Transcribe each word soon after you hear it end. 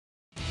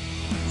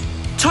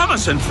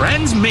Thomas and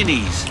Friends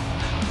Minis.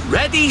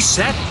 Ready,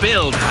 Set,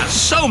 Build has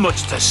so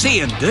much to see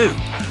and do.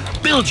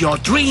 Build your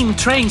dream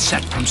train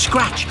set from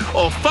scratch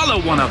or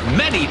follow one of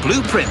many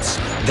blueprints.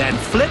 Then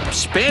flip,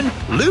 spin,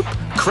 loop,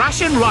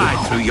 crash and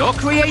ride through your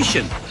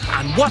creation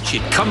and watch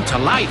it come to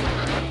life.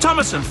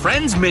 Thomas and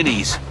Friends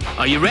Minis.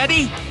 Are you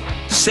ready?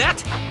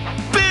 Set,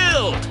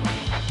 build!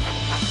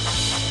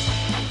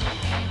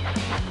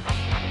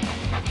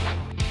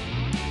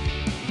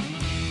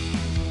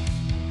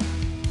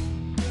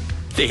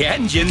 The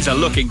engines are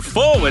looking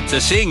forward to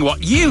seeing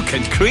what you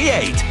can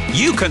create.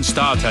 You can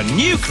start a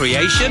new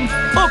creation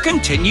or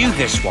continue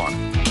this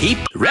one. Keep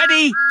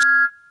ready.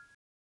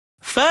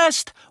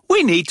 First,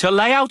 we need to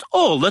lay out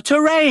all the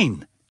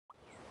terrain.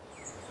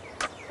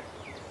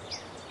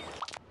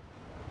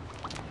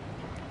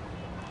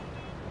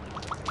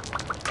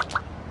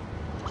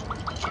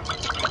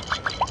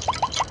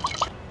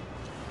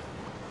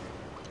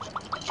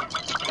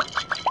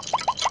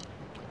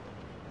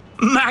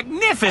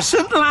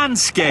 Magnificent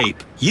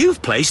landscape!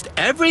 You've placed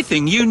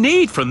everything you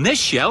need from this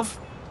shelf.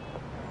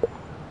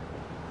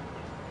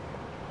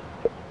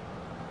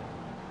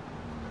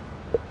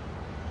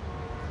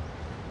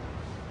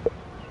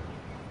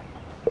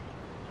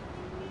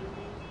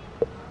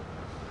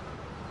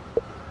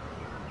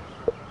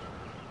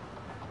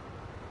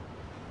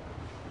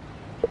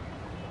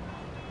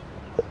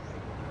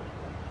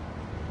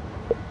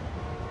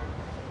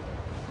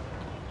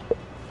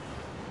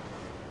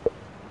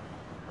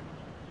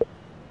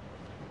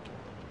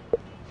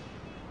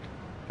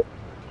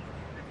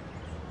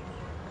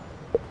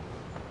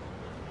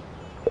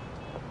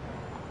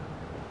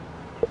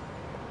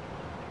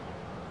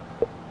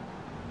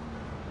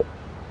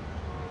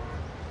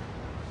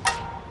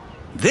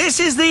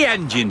 This is the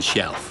engine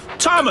shelf.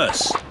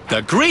 Thomas,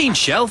 the green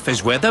shelf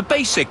is where the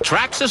basic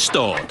tracks are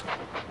stored.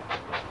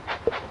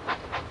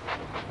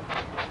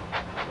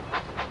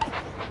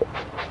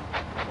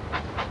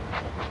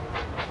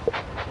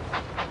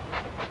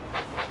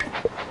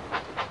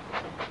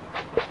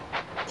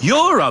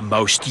 You're a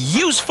most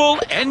useful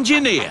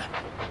engineer.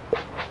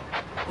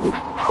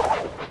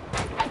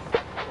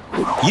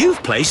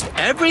 You've placed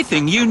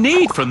everything you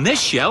need from this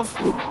shelf.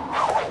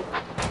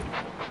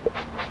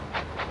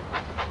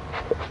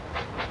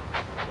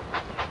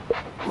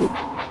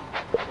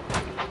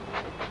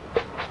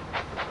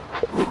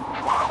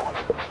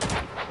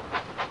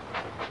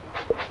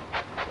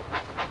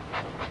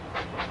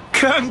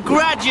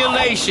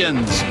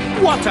 Congratulations!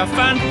 What a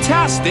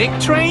fantastic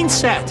train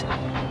set!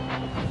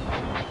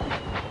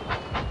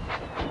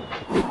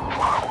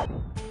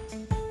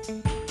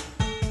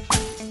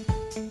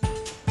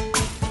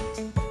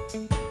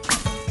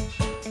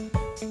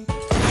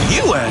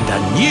 You earned a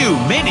new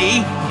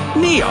mini,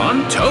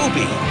 Neon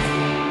Toby.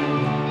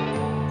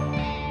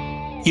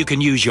 You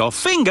can use your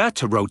finger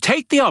to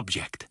rotate the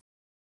object.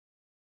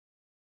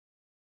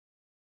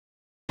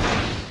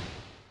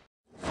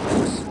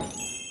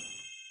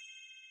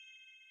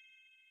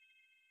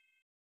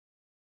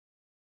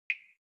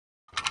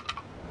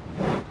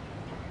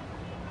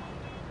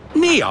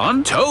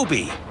 Neon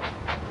Toby.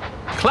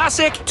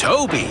 Classic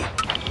Toby.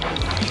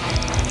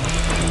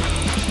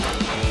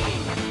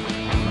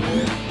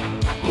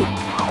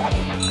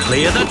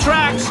 Clear the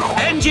tracks.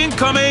 Engine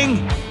coming.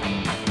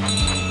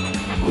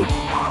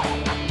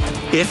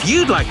 If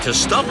you'd like to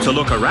stop to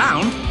look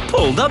around,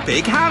 pull the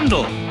big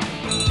handle.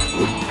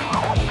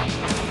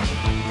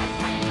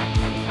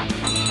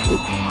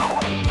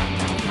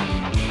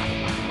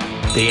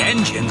 The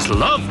engines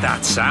love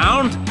that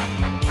sound.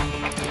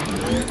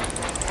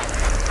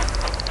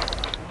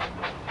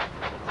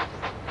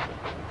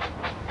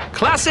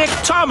 Classic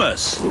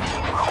Thomas.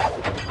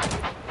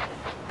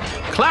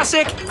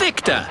 Classic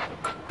Victor.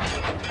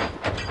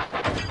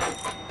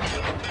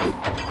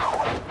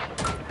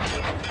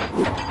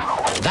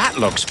 That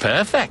looks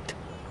perfect.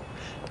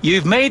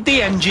 You've made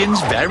the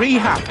engines very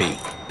happy.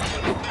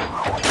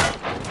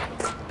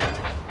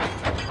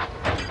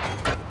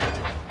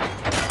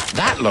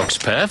 That looks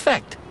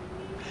perfect.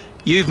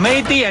 You've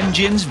made the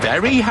engines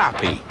very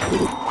happy.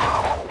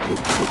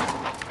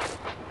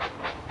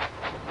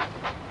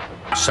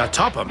 Sir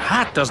Topham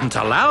Hatt doesn't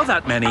allow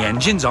that many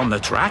engines on the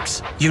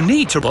tracks. You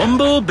need to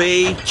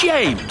Bumblebee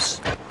James.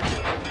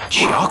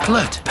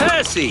 Chocolate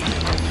Percy.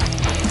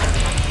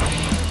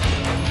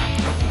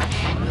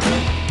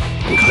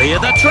 Clear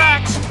the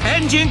tracks.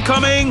 Engine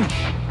coming.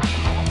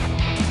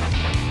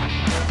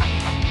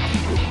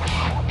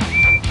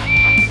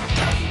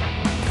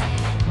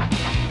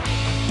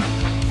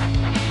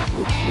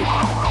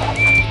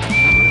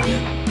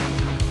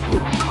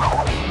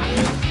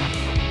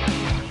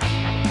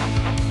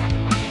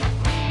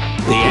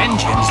 The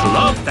engines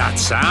love that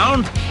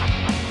sound.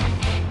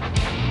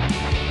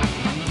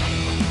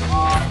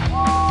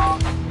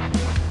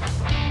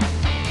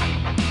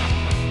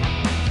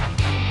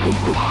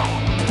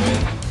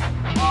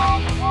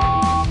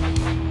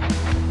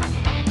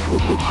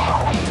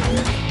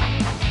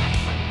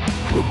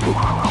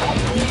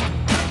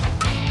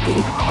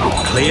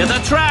 Clear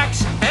the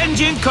tracks.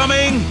 Engine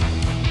coming.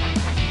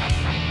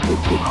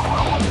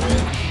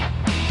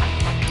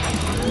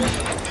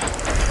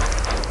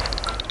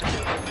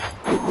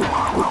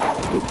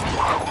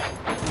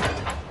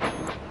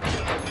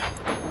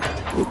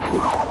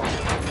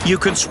 You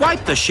can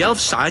swipe the shelf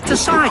side to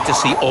side to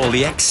see all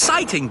the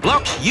exciting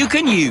blocks you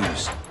can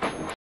use.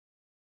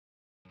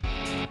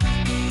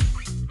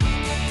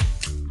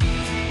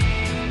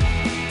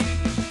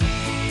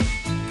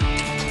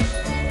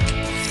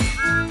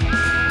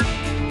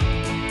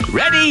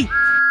 Ready?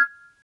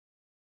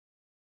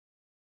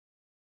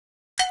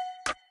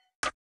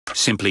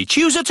 Simply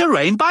choose a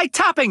terrain by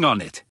tapping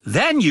on it.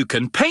 Then you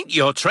can paint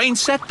your train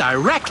set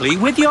directly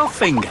with your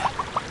finger.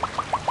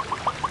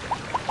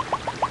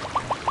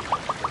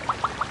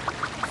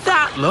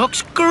 That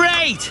looks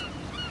great!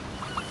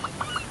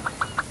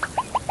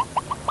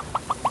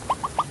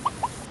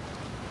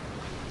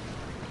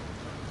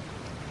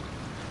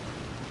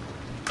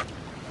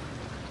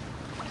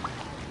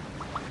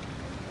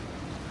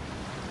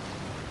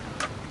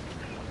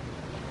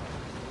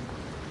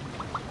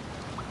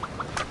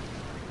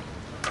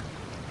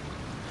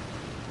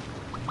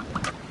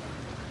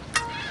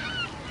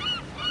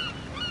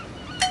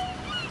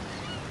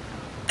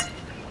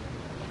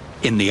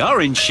 In the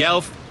orange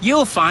shelf, you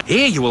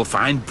will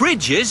find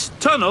bridges,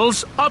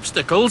 tunnels,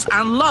 obstacles,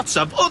 and lots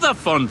of other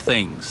fun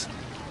things.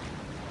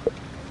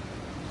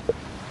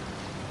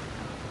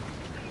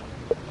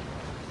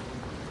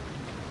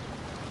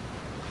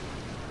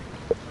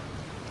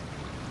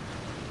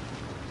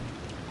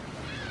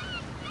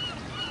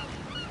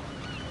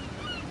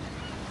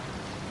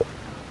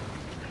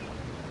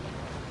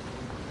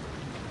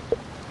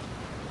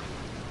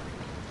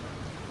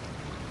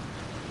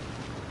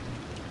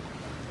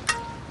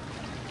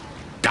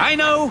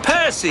 Dino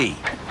Percy.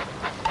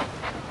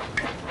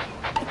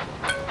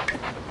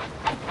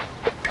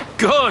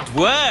 Good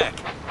work.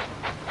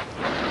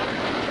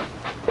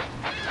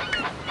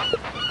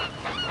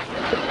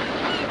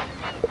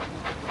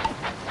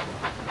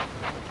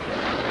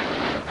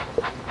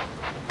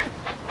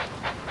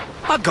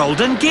 A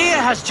golden gear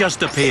has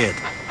just appeared.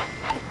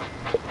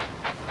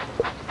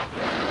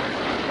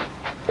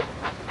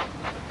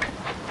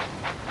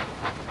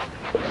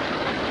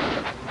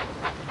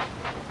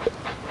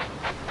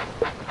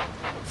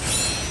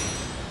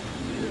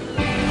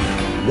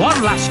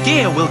 One last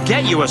gear will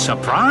get you a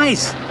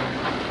surprise.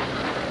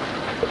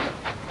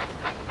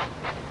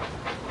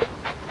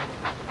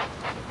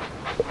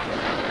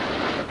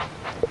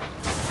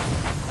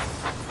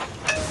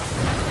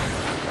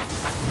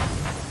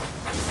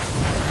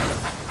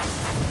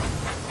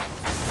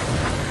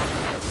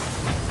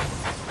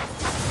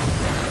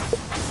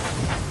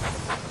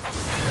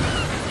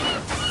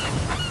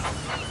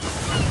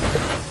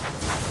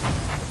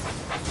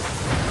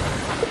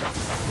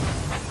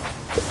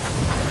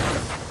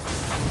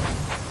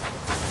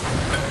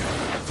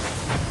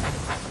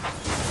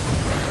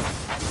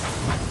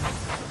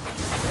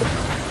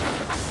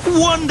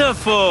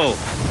 Wonderful!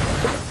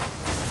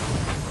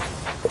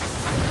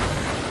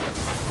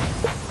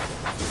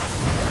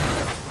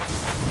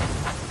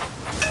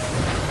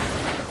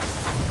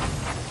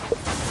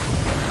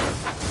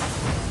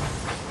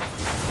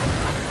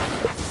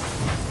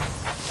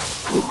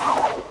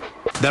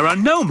 There are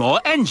no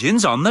more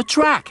engines on the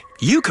track.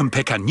 You can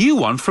pick a new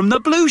one from the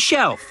blue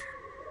shelf.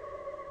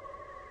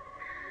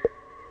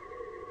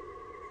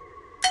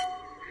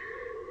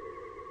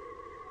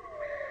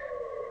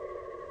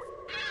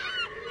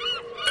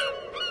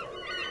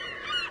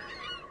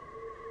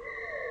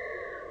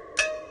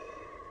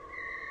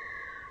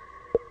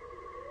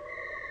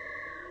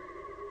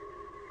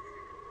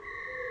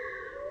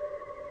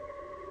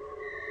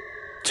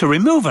 To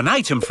remove an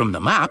item from the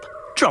map,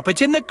 drop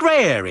it in the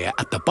grey area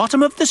at the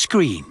bottom of the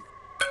screen.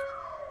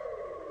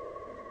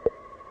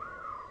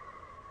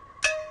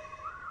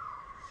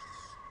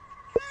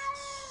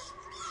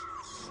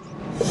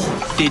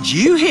 Did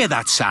you hear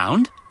that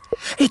sound?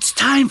 It's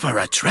time for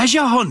a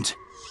treasure hunt.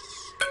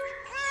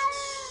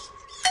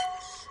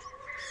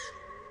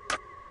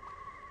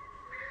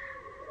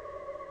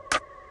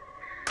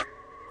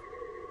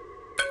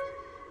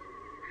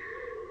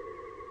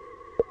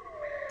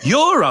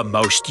 You're a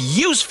most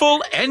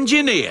useful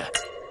engineer.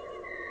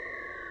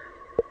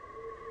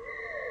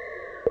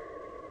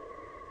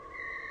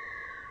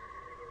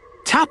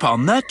 Tap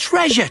on the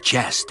treasure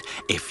chest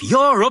if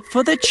you're up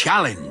for the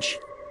challenge.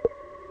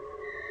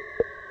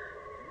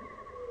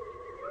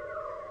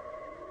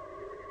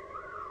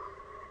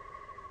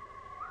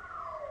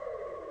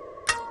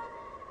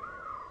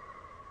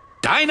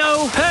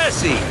 Dino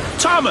Percy,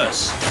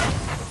 Thomas.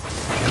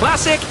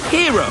 Classic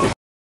hero.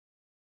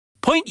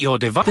 Point your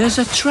device. There's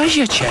a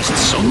treasure chest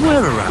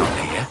somewhere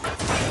around here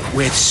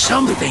with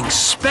something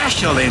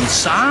special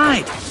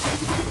inside.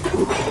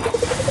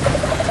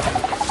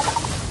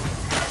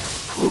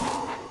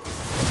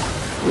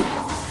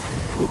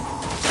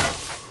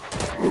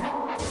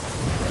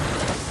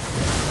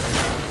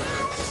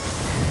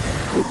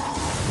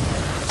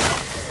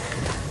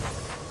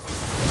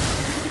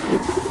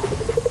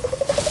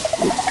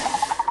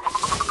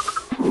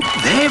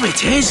 There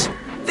it is.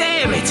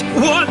 There it's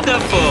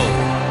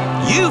wonderful.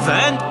 You've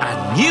earned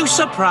a new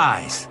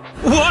surprise.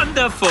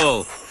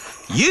 Wonderful!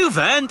 You've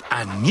earned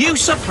a new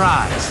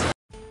surprise.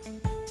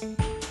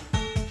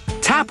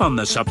 tap on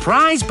the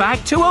surprise bag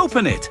to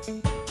open it.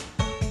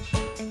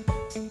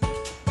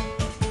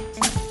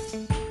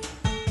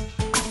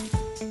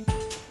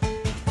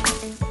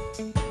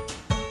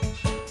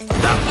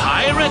 The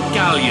pirate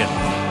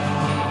galleon.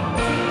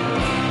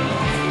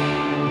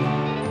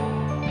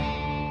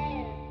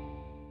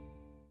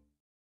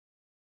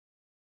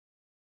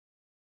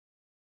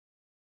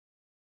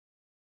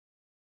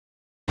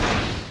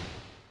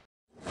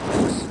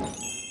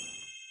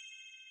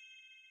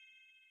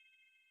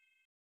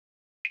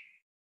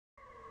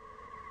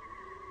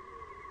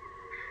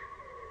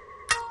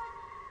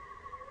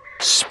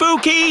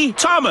 Spooky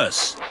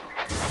Thomas.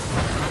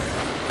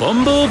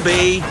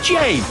 Bumblebee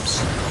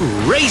James.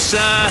 Racer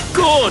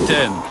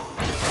Gordon.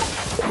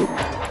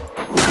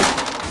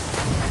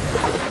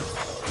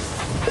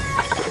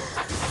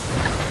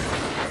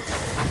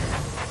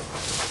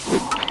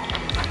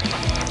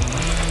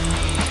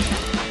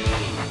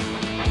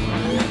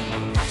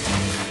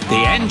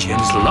 The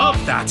engines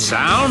love that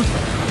sound.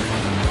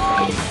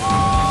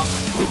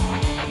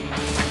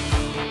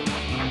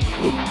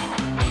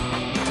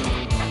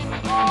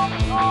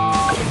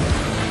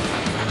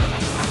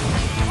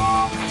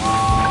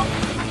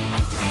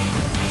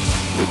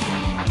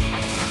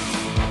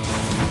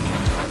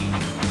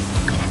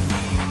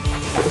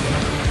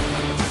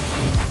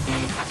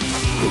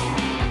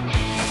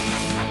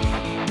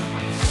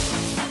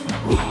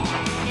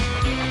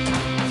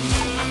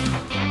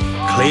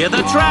 Clear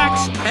the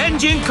tracks!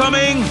 Engine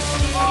coming!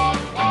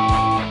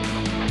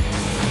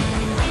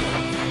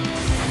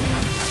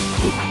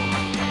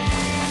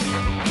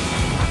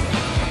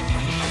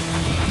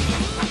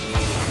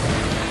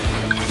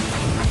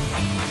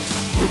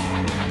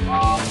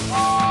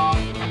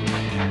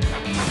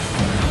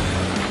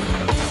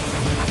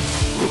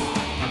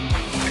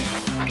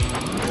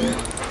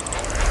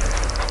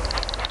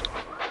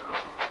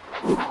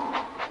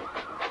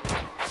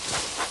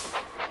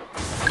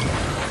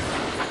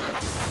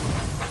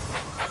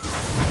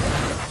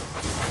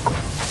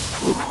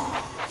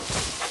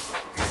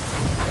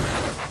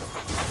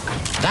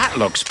 That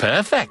looks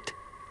perfect.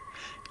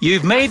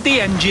 You've made the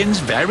engines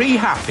very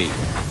happy.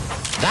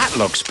 That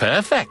looks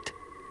perfect.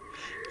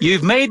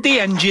 You've made the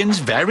engines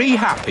very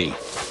happy.